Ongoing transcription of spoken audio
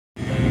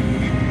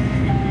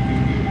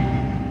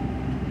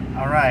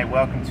Alright,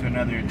 welcome to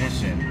another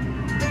edition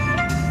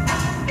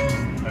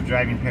of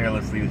Driving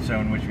Perilously, the show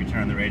in which we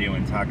turn on the radio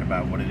and talk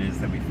about what it is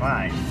that we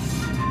find.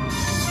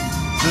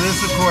 So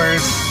this, of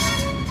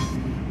course,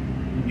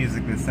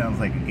 music that sounds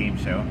like a game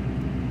show,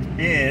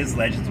 is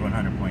Legends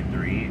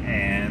 100.3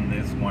 and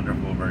this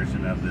wonderful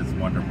version of this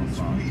wonderful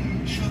song.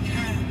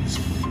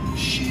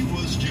 She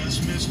was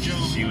just Miss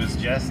Jones. She was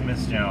just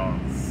Miss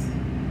Jones.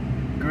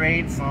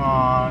 Great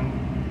song.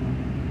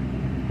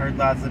 Heard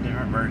lots of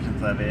different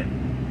versions of it.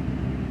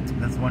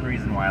 That's one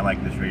reason why I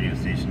like this radio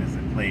station, is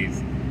it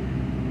plays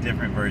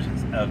different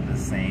versions of the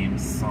same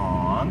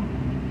song.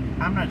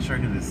 I'm not sure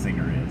who this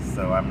singer is,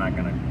 so I'm not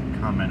going to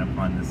comment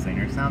upon the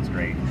singer. Sounds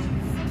great.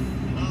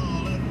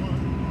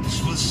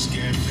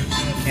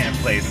 Can't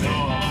place it.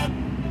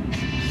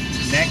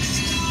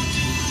 Next.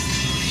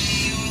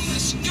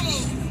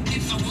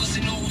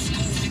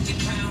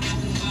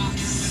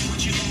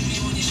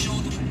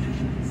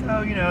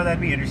 So, you know,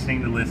 that'd be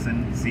interesting to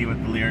listen, see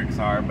what the lyrics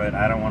are, but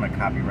I don't want a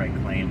copyright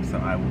claim, so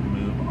I will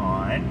move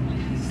on.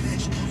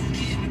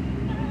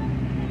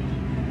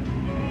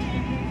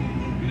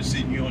 Le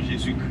Seigneur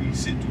Jésus-Christ,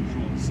 c'est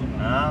toujours ça.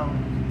 Oh,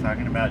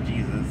 talking about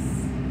Jesus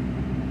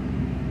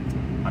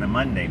on a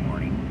Monday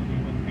morning.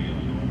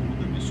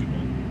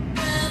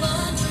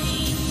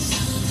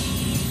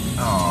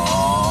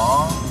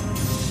 Aww.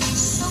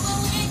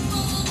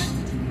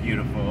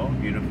 Beautiful,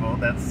 beautiful.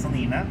 That's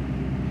Selena.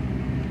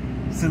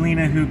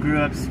 Selena, who grew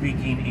up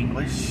speaking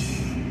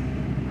English,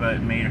 but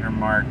made her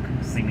mark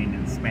singing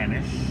in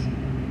Spanish.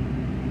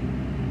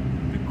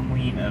 The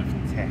Queen of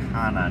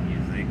Tejana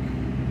music.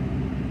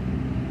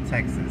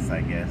 Texas,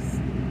 I guess,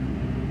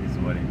 is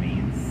what it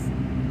means.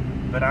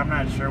 But I'm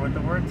not sure what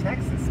the word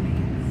Texas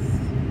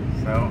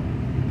means. So,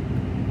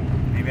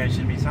 maybe I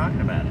should be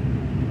talking about it.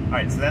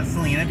 Alright, so that's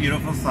Selena,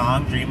 beautiful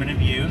song, Dreamin'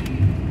 of You.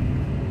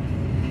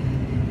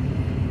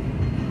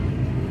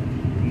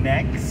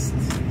 Next.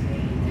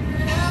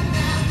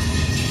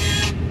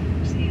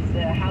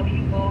 How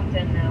you vote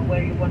and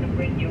where you want to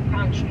bring your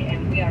country,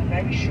 and we are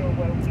very sure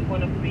where we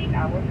want to bring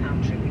our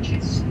country, which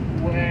is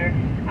where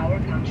our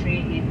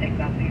country is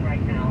exactly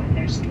right now. And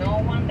there's no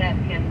one that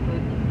can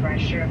put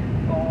pressure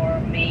or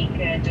make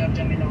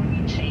Giorgia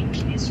Meloni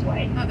change this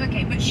way.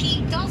 Okay, but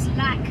she does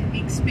lack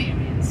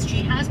experience.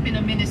 She has been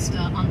a minister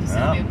under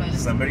Silvio Berlusconi.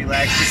 Somebody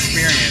lacks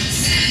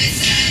experience.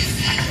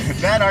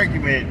 That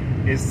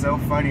argument is so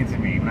funny to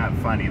me. Not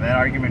funny. That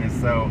argument is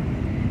so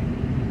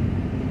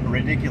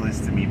ridiculous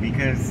to me,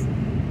 because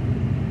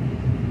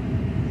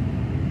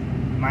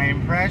my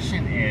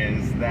impression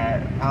is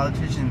that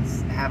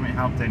politicians haven't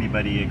helped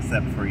anybody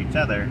except for each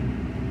other.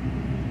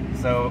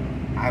 So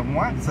I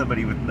want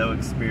somebody with no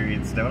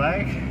experience, don't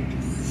I?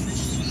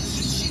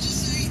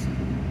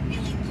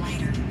 Feeling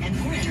lighter and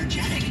more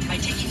energetic by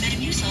taking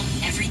Metamucil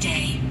every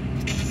day.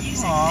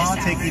 Aw,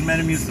 taking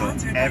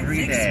Metamucil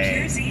every day.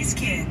 Pure Z's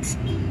Kids.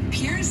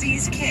 Pure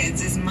Z's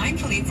Kids is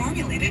mindfully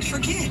formulated for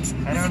kids.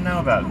 I don't know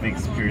about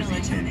Vicks Pure Z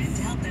Kids.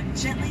 To help them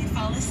gently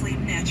fall asleep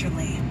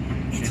naturally.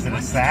 It's Is it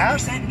a salve?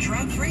 100%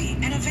 drug-free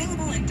and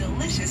available in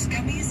delicious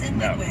gummies and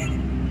No,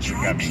 liquid.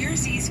 Try gummy. Pure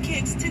Z's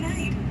Kids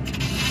tonight.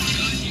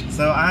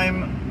 So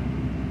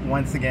I'm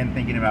once again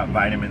thinking about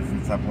vitamins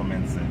and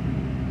supplements and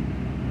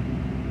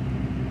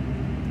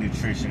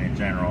nutrition in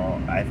general.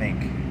 I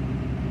think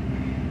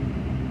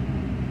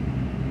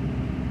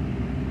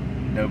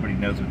nobody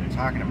knows what they're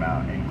talking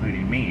about,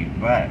 including me,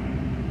 but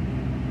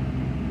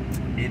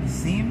it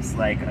seems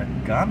like a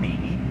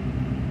gummy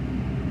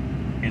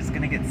is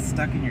going to get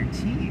stuck in your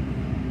teeth.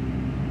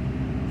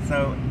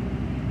 So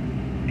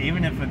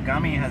even if a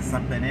gummy has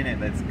something in it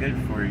that's good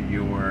for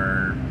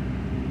your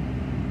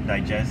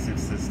digestive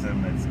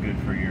system, that's good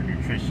for your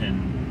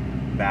nutrition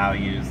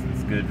values,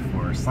 that's good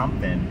for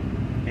something,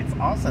 it's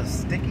also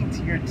sticking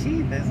to your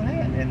teeth, isn't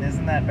it? And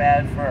isn't that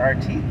bad for our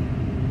teeth?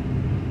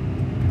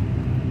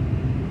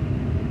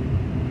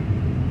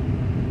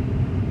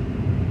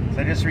 So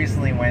I just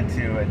recently went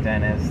to a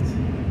dentist,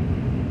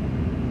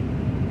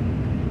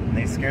 and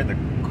they scared the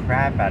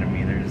crap out of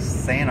me. They're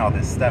just saying all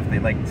this stuff. They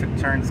like took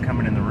turns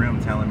coming in the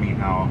room telling me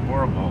how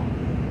horrible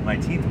my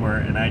teeth were,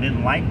 and I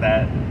didn't like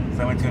that.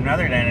 So I went to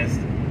another dentist,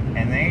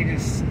 and they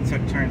just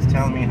took turns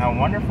telling me how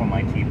wonderful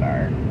my teeth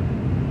are.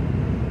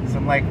 So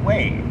I'm like,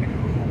 wait,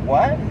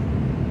 what?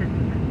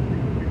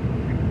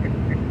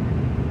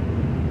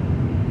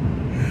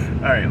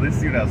 Alright, let's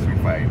see what else we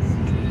find.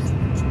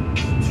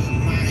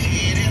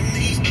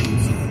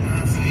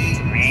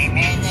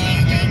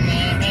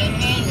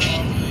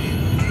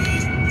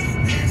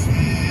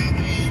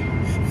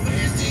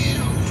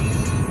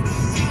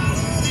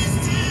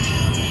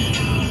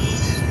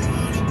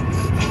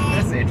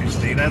 That's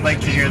interesting. I'd like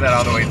to hear that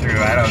all the way through.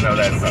 I don't know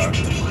that song.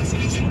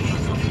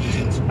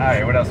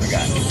 Alright, what else we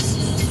got?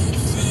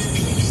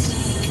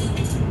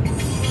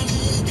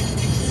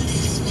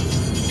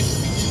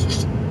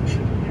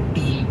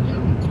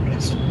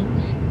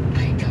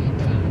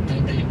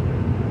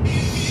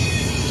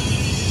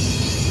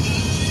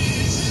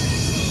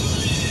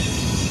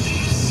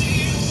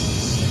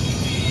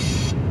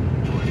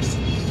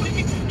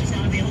 Is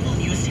available in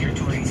U.S.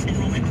 territories.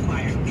 Enrollment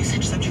required. Use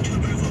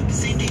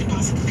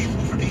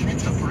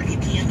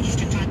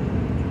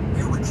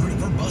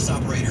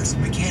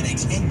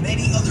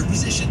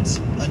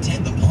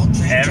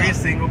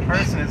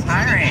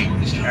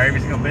or every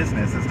single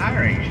business is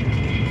hiring.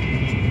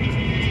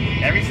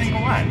 Every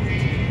single one.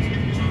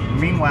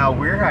 Meanwhile,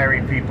 we're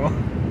hiring people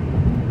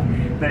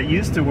that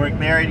used to work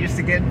there and used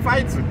to get in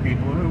fights with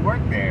people who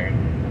work there.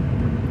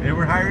 And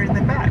we're hiring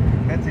them back.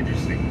 That's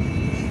interesting.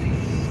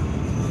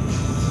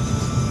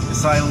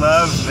 So I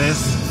love this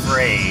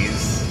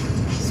phrase,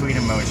 sweet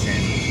emotion.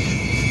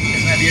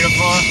 Isn't that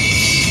beautiful?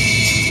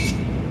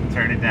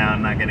 Turn it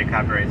down, not get a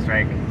copyright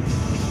strike.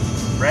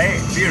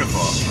 Right?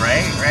 Beautiful,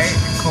 right? Right?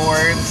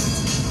 Chords.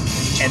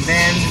 And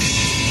then,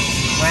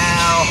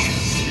 wow.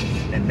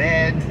 And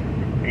then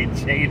it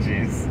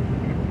changes.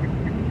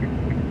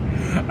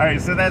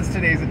 Alright, so that's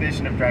today's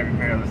edition of Driving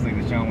Perilously,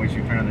 the show in which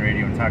we turn on the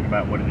radio and talk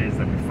about what it is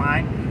that we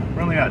find.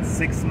 We're only about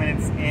 6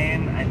 minutes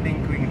in. I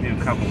think we can do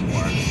a couple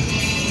more.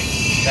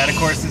 That, of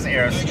course, is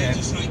Aerosmith.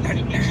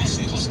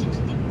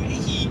 The way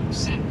he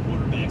sat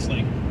quarterbacks,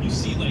 like, you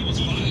see, like,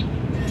 he...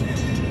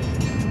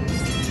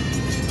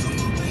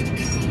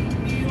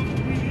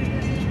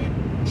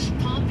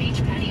 Palm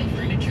Beach Patio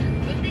Furniture.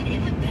 Putting it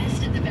in the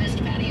best at the best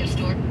patio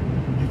store.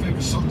 Your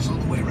favorite song is on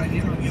the way right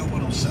here on Yo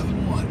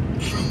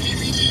 107.1. From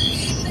DVD.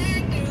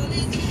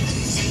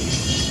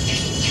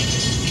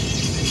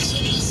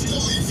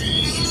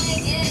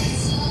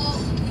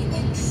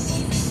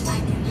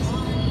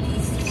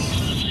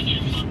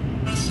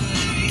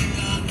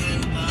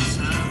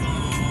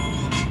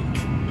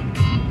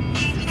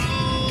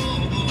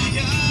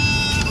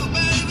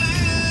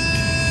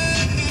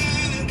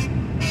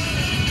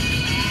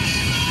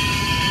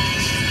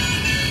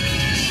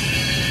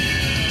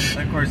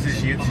 Of course,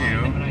 is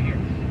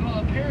U2. Well,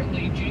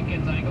 apparently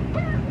Jenkins, I go,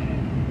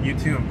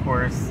 U2, of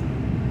course,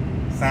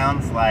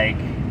 sounds like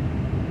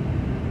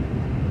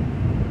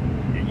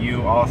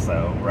you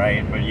also,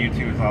 right? But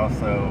U2 is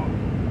also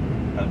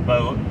a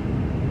boat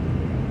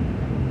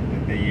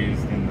that they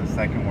used in the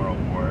Second World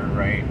War,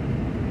 right?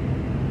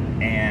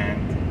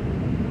 And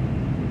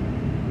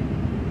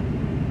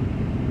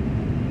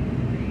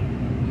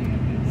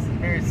it's a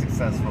very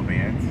successful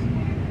band.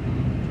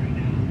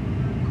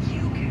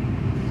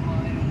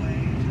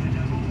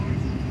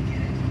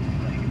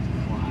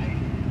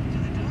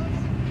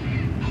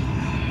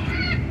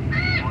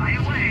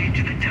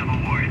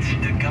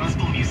 The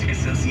Gospel Music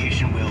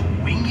Association will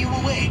wing you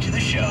away to the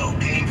show.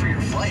 Paying for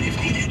your flight if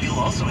needed, you'll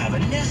also have a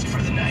nest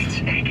for the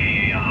night,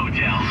 aka a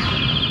hotel.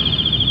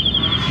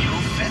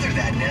 You'll feather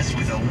that nest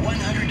with a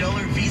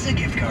 $100 Visa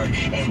gift card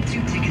and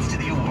 2 tickets to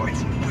the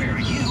awards, where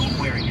you,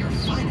 wearing your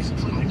finest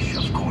plumage,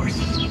 of course,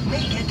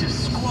 may get to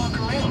squawk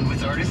around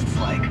with artists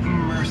like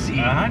Mercy.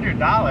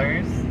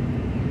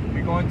 $100?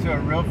 You're going to a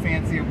real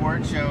fancy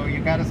award show,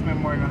 you gotta spend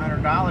more than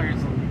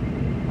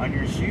 $100 on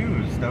your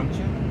shoes, don't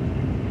you?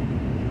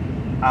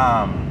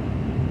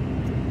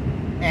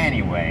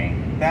 Anyway,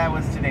 that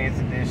was today's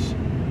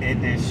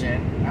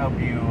edition. I hope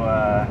you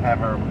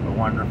have a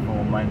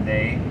wonderful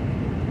Monday,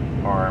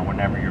 or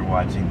whenever you're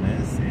watching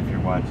this, if you're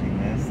watching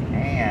this.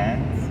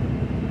 And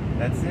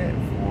that's it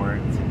for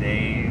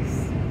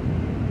today's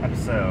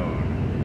episode.